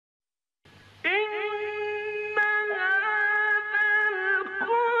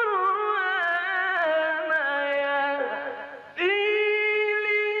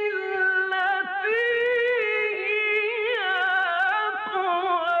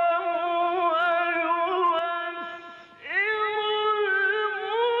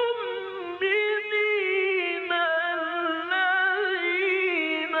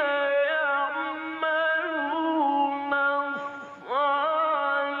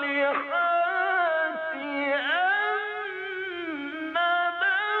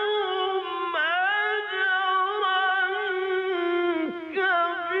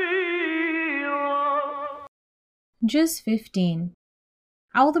Juz 15.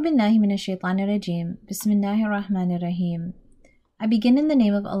 A'udhu billahi minash shaitanir rajim. Bismillahir rahmanir rahim. I begin in the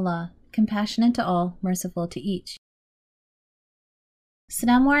name of Allah, compassionate to all, merciful to each.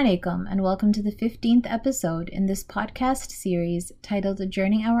 Assalamu alaikum, and welcome to the 15th episode in this podcast series titled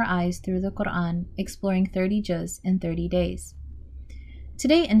Journeying Our Eyes Through the Qur'an, exploring 30 juz in 30 days.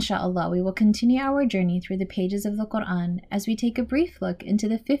 Today, inshallah, we will continue our journey through the pages of the Qur'an as we take a brief look into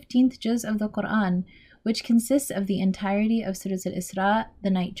the 15th juz of the Qur'an, which consists of the entirety of Surah Al-Isra, the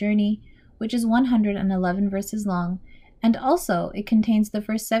night journey, which is 111 verses long, and also it contains the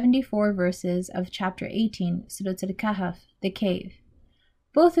first 74 verses of chapter 18, Surah Al-Kahf, the cave.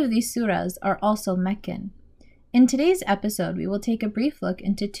 Both of these surahs are also Meccan. In today's episode, we will take a brief look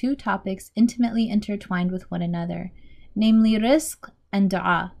into two topics intimately intertwined with one another, namely rizq and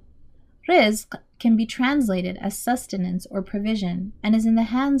dua. Rizq can be translated as sustenance or provision and is in the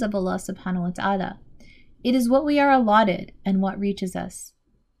hands of Allah subhanahu wa ta'ala. It is what we are allotted and what reaches us.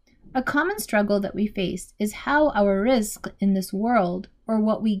 A common struggle that we face is how our rizq in this world, or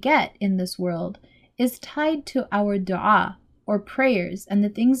what we get in this world, is tied to our dua, or prayers, and the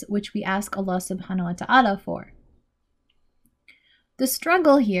things which we ask Allah subhanahu wa ta'ala for. The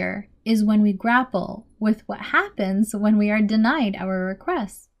struggle here is when we grapple with what happens when we are denied our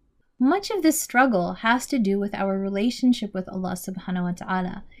requests. Much of this struggle has to do with our relationship with Allah subhanahu wa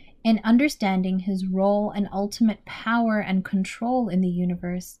ta'ala and understanding His role and ultimate power and control in the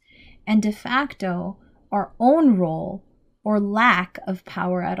universe, and de facto our own role or lack of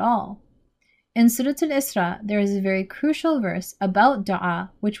power at all. In Surah Al-Isra, there is a very crucial verse about dua,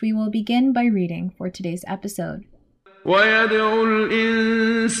 which we will begin by reading for today's episode. وَيَدْعُ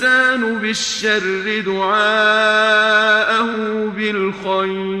الْإِنسَانُ بِالشَّرِّ دُعَاءَهُ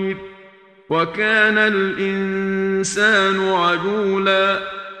بِالْخَيْرِ وَكَانَ الْإِنسَانُ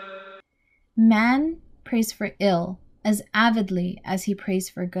عَجُولًا. Man prays for ill as avidly as he prays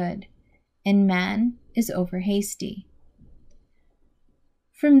for good, and man is over hasty.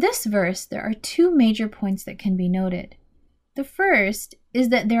 From this verse, there are two major points that can be noted. The first is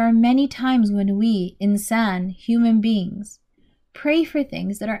that there are many times when we, insan, human beings, pray for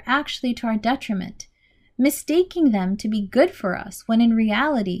things that are actually to our detriment, mistaking them to be good for us when in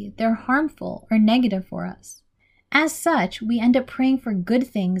reality they're harmful or negative for us. As such, we end up praying for good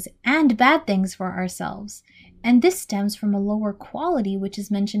things and bad things for ourselves, and this stems from a lower quality which is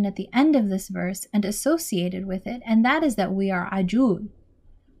mentioned at the end of this verse and associated with it, and that is that we are ajul,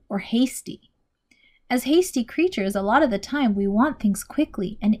 or hasty. As hasty creatures, a lot of the time we want things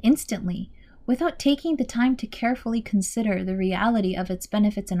quickly and instantly without taking the time to carefully consider the reality of its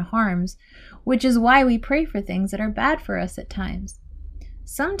benefits and harms, which is why we pray for things that are bad for us at times.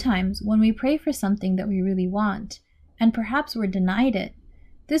 Sometimes when we pray for something that we really want, and perhaps we're denied it,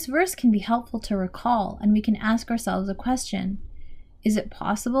 this verse can be helpful to recall, and we can ask ourselves a question. Is it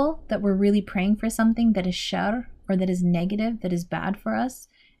possible that we're really praying for something that is shar, or that is negative, that is bad for us,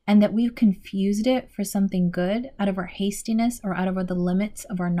 and that we've confused it for something good out of our hastiness or out of the limits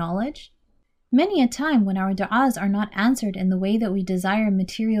of our knowledge? Many a time when our du'as are not answered in the way that we desire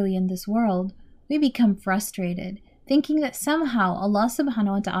materially in this world, we become frustrated, thinking that somehow Allah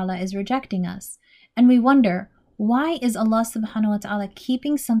subhanahu wa ta'ala is rejecting us, and we wonder, why is Allah subhanahu wa ta'ala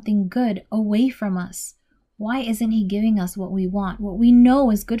keeping something good away from us? Why isn't He giving us what we want, what we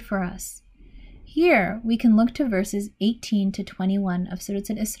know is good for us? Here, we can look to verses 18 to 21 of Surah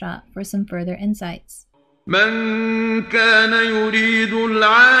Al-Isra for some further insights. من كان يريد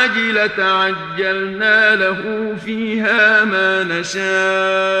العاجلة عجلنا له فيها ما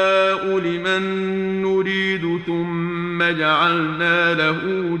نشاء لمن نريد ثم جعلنا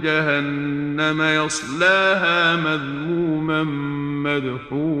له جهنم يصلاها مذموما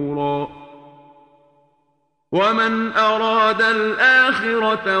مدحورا ومن أراد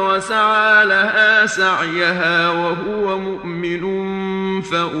الآخرة وسعى لها سعيها وهو مؤمن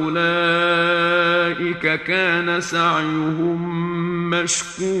فأولئك كان سعيهم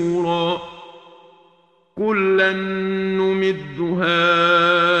مشكورا كلا نمد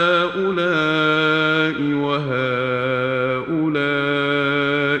هؤلاء وهؤلاء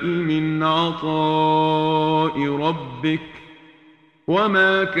من عطاء ربك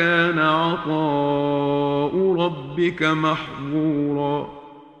وما كان عطاء ربك محظورا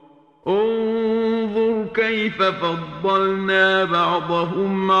انظر كيف فضلنا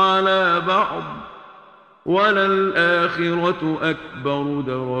بعضهم على بعض وللآخرة أكبر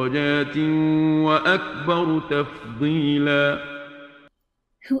درجات وأكبر تفضيلا.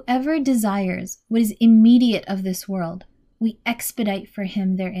 Whoever desires what is immediate of this world, we expedite for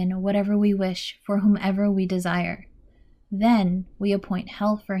him therein whatever we wish for whomever we desire. Then we appoint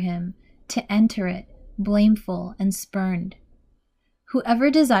hell for him to enter it blameful, and spurned. Whoever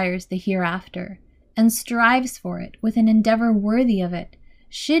desires the hereafter and strives for it with an endeavor worthy of it,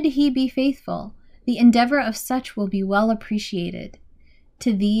 should he be faithful, the endeavor of such will be well appreciated.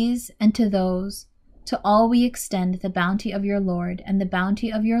 To these and to those, to all we extend the bounty of your Lord, and the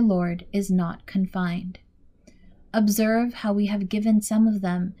bounty of your Lord is not confined. Observe how we have given some of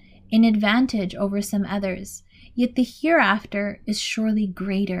them an advantage over some others, yet the hereafter is surely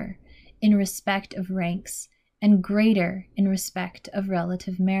greater in respect of ranks and greater in respect of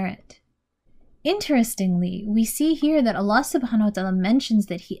relative merit. Interestingly, we see here that Allah subhanahu wa ta'ala mentions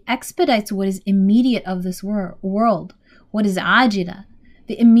that He expedites what is immediate of this world, what is ajila,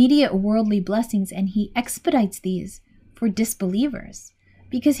 the immediate worldly blessings, and He expedites these for disbelievers,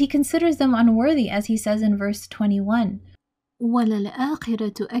 because He considers them unworthy, as He says in verse 21.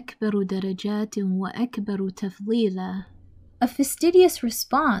 وَلَلْآخِرَةُ أَكْبَرُ دَرَجَاتٍ وَأَكْبَرُ تَفْضِيلًا. A fastidious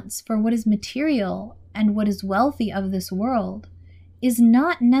response for what is material and what is wealthy of this world is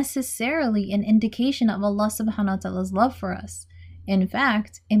not necessarily an indication of Allah subhanahu wa ta'ala's love for us. In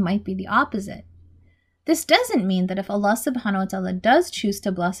fact, it might be the opposite. This doesn't mean that if Allah subhanahu wa ta'ala does choose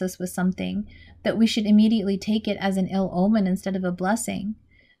to bless us with something, that we should immediately take it as an ill omen instead of a blessing,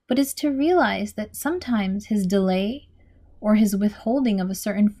 but it's to realize that sometimes His delay or His withholding of a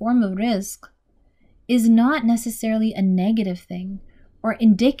certain form of rizq is not necessarily a negative thing, or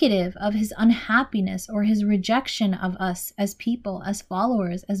indicative of His unhappiness or His rejection of us as people, as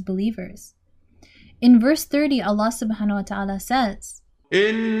followers, as believers. In verse 30, Allah subhanahu wa ta'ala says,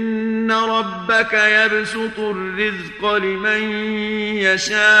 إن ربك يبسط الرزق لمن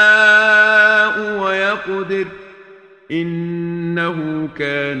يشاء ويقدر إنه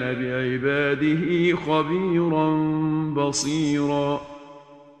كان بعباده خبيرا بصيرا.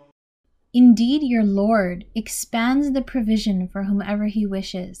 Indeed, your Lord expands the provision for whomever He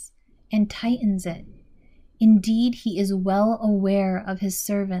wishes and tightens it. Indeed, He is well aware of His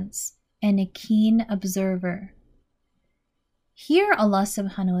servants and a keen observer. Here Allah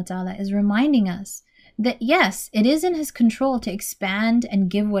subhanahu wa ta'ala is reminding us that yes, it is in His control to expand and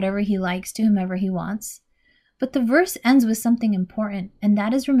give whatever He likes to whomever He wants. But the verse ends with something important, and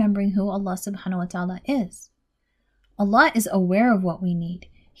that is remembering who Allah subhanahu wa ta'ala is. Allah is aware of what we need.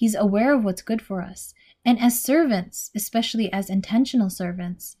 He's aware of what's good for us. And as servants, especially as intentional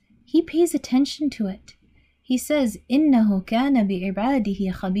servants, He pays attention to it. He says, إِنَّهُ كَانَ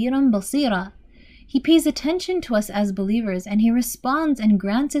بِعِبَادِهِ خَبِيرًا بَصِيرًا. He pays attention to us as believers, and He responds and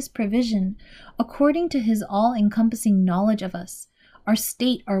grants us provision according to His all-encompassing knowledge of us, our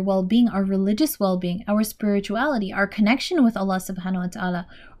state, our well-being, our religious well-being, our spirituality, our connection with Allah subhanahu wa ta'ala,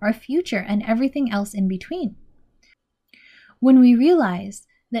 our future, and everything else in between. When we realize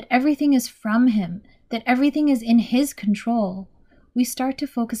that everything is from Him, that everything is in His control, we start to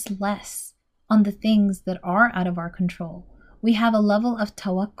focus less on the things that are out of our control. We have a level of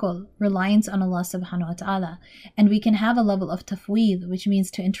tawakkul, reliance on Allah subhanahu wa ta'ala, and we can have a level of tafweed, which means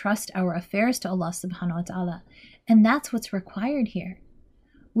to entrust our affairs to Allah subhanahu wa ta'ala. And that's what's required here.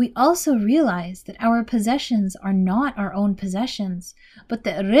 We also realize that our possessions are not our own possessions, but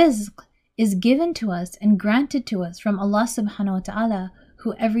that rizq is given to us and granted to us from Allah subhanahu wa ta'ala,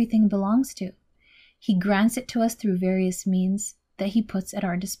 who everything belongs to. He grants it to us through various means that He puts at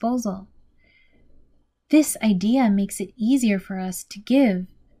our disposal. This idea makes it easier for us to give,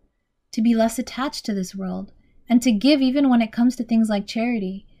 to be less attached to this world, and to give even when it comes to things like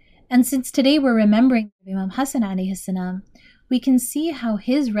charity. And since today we're remembering Imam Hassan alayhi salam, we can see how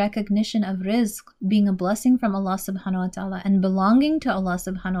his recognition of rizq being a blessing from Allah subhanahu wa ta'ala and belonging to Allah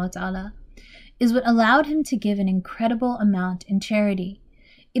subhanahu wa ta'ala is what allowed him to give an incredible amount in charity.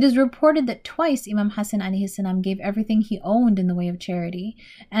 It is reported that twice Imam Hassan alayhi salam gave everything he owned in the way of charity,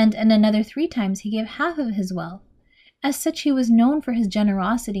 and in another 3 times he gave half of his wealth. As such, he was known for his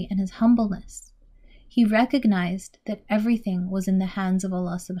generosity and his humbleness. He recognized that everything was in the hands of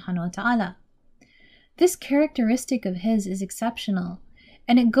Allah subhanahu wa ta'ala. This characteristic of his is exceptional,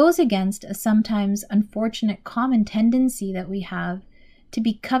 and it goes against a sometimes unfortunate common tendency that we have to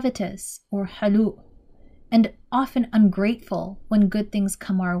be covetous or halu, and often ungrateful when good things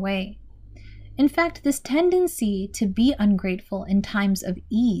come our way. In fact, this tendency to be ungrateful in times of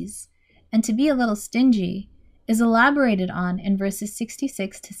ease and to be a little stingy is elaborated on in verses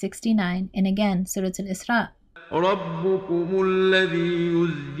 66 to 69 in again Surah Al-Isra. ربكم الذي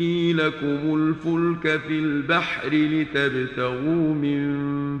يزجي لكم الفلك في البحر لتبتغوا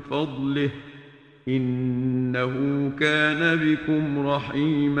من فضله إنه كان بكم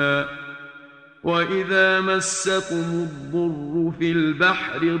رحيما وإذا مسكم الضر في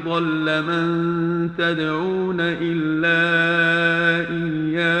البحر ضل من تدعون إلا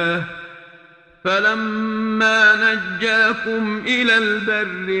إياه فلما نجاكم إلى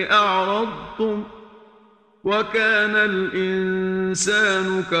البر أعرضتم وكان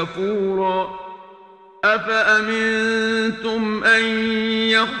الإنسان كفورا أفأمنتم أن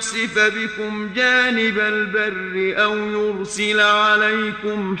يخسف بكم جانب البر أو يرسل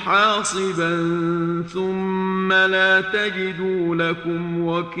عليكم حاصبا ثم لا تجدوا لكم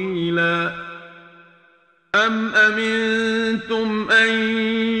وكيلا أم أمنتم أن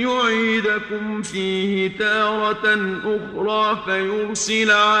يعيدكم فيه تارة أخرى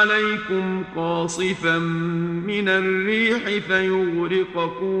فيرسل عليكم قاصفا من الريح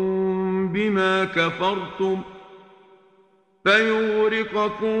فيغرقكم بما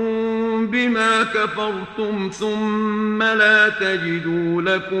كفرتم ثم لا تجدوا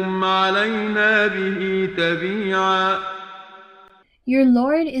لكم علينا به تبيعا. Your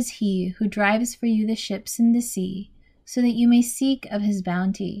Lord is He who drives for you the ships in the sea, so that you may seek of His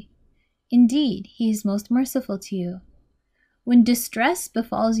bounty. Indeed, He is most merciful to you. When distress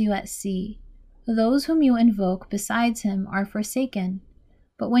befalls you at sea, those whom you invoke besides Him are forsaken.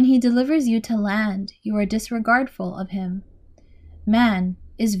 But when He delivers you to land, you are disregardful of Him. Man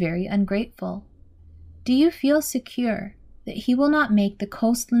is very ungrateful. Do you feel secure that He will not make the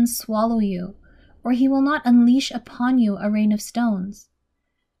coastlands swallow you, or He will not unleash upon you a rain of stones?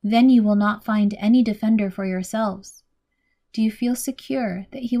 Then you will not find any defender for yourselves. Do you feel secure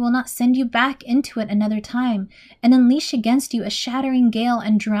that He will not send you back into it another time and unleash against you a shattering gale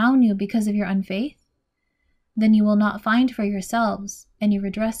and drown you because of your unfaith? Then you will not find for yourselves any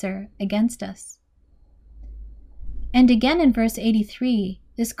redresser against us. And again in verse 83,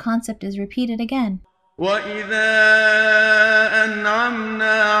 this concept is repeated again. وَإِذَا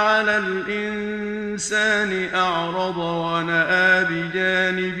أَنْعَمْنَا عَلَى الْإِنسَانِ أَعْرَضَ وَنَأَىٰ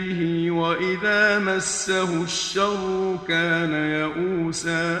بِجَانِبِهِ وَإِذَا مَسَّهُ الشَّرُّ كَانَ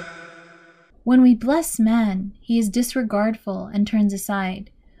يَئُوسًا. When we bless man, he is disregardful and turns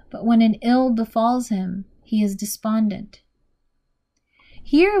aside, but when an ill befalls him, he is despondent.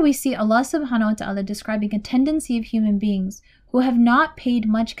 Here we see Allah subhanahu wa ta'ala describing a tendency of human beings who have not paid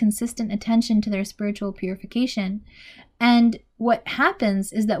much consistent attention to their spiritual purification. And what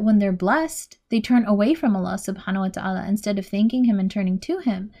happens is that when they're blessed, they turn away from Allah subhanahu wa ta'ala instead of thanking Him and turning to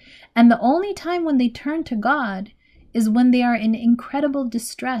Him. And the only time when they turn to God is when they are in incredible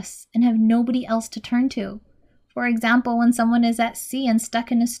distress and have nobody else to turn to. For example, when someone is at sea and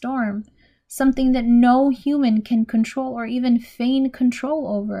stuck in a storm, something that no human can control or even feign control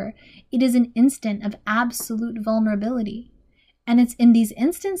over, it is an instant of absolute vulnerability. And it's in these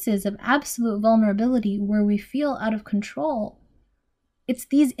instances of absolute vulnerability where we feel out of control. It's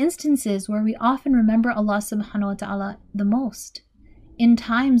these instances where we often remember Allah subhanahu wa ta'ala the most, in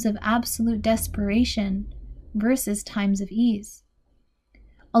times of absolute desperation versus times of ease.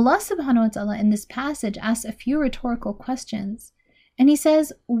 Allah subhanahu wa ta'ala in this passage asks a few rhetorical questions, and He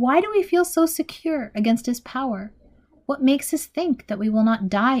says, why do we feel so secure against His power? What makes us think that we will not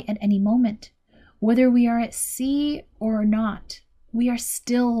die at any moment? Whether we are at sea or not, we are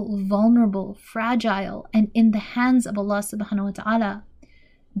still vulnerable, fragile, and in the hands of Allah subhanahu wa ta'ala.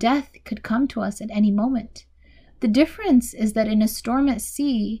 Death could come to us at any moment. The difference is that in a storm at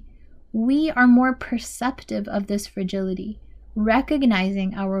sea, we are more perceptive of this fragility,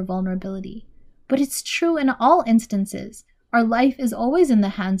 recognizing our vulnerability. But it's true in all instances. Our life is always in the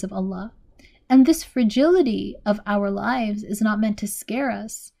hands of Allah. And this fragility of our lives is not meant to scare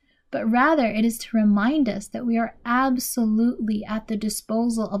us, but rather it is to remind us that we are absolutely at the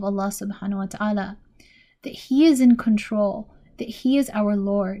disposal of Allah subhanahu wa ta'ala, that He is in control, that He is our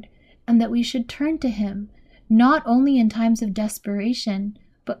Lord, and that we should turn to Him, not only in times of desperation,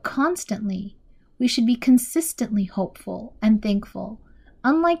 but constantly. We should be consistently hopeful and thankful,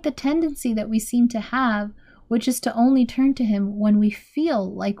 unlike the tendency that we seem to have, which is to only turn to Him when we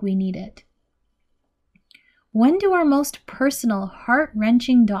feel like we need it. When do our most personal,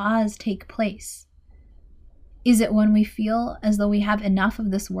 heart-wrenching du'as take place? Is it when we feel as though we have enough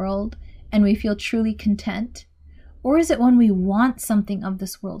of this world and we feel truly content? Or is it when we want something of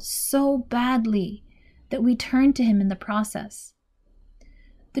this world so badly that we turn to Him in the process?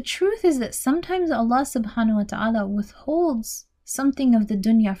 The truth is that sometimes Allah subhanahu wa ta'ala withholds something of the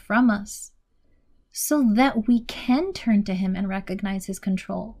dunya from us so that we can turn to Him and recognize His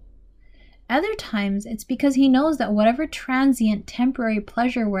control. Other times, it's because He knows that whatever transient, temporary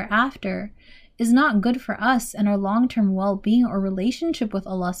pleasure we're after is not good for us and our long-term well-being or relationship with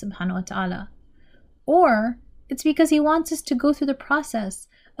Allah subhanahu wa ta'ala. Or it's because He wants us to go through the process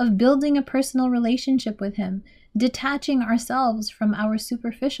of building a personal relationship with Him, detaching ourselves from our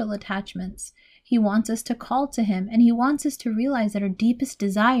superficial attachments. He wants us to call to Him, and He wants us to realize that our deepest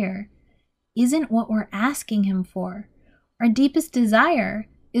desire isn't what we're asking Him for. Our deepest desire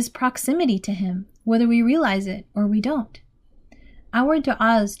is proximity to Him, whether we realize it or we don't. Our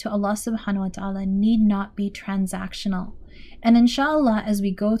du'as to Allah subhanahu wa ta'ala need not be transactional. And inshallah, as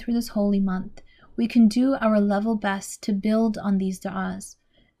we go through this holy month, we can do our level best to build on these du'as,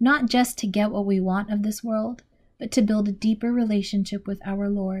 not just to get what we want of this world, but to build a deeper relationship with our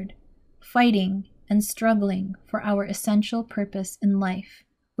Lord, fighting and struggling for our essential purpose in life,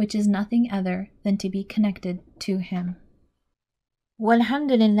 which is nothing other than to be connected to Him.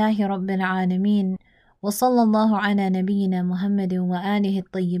 والحمد لله رب العالمين وصلى الله على نبينا محمد وآله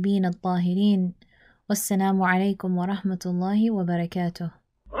الطيبين الطاهرين والسلام عليكم ورحمة الله وبركاته.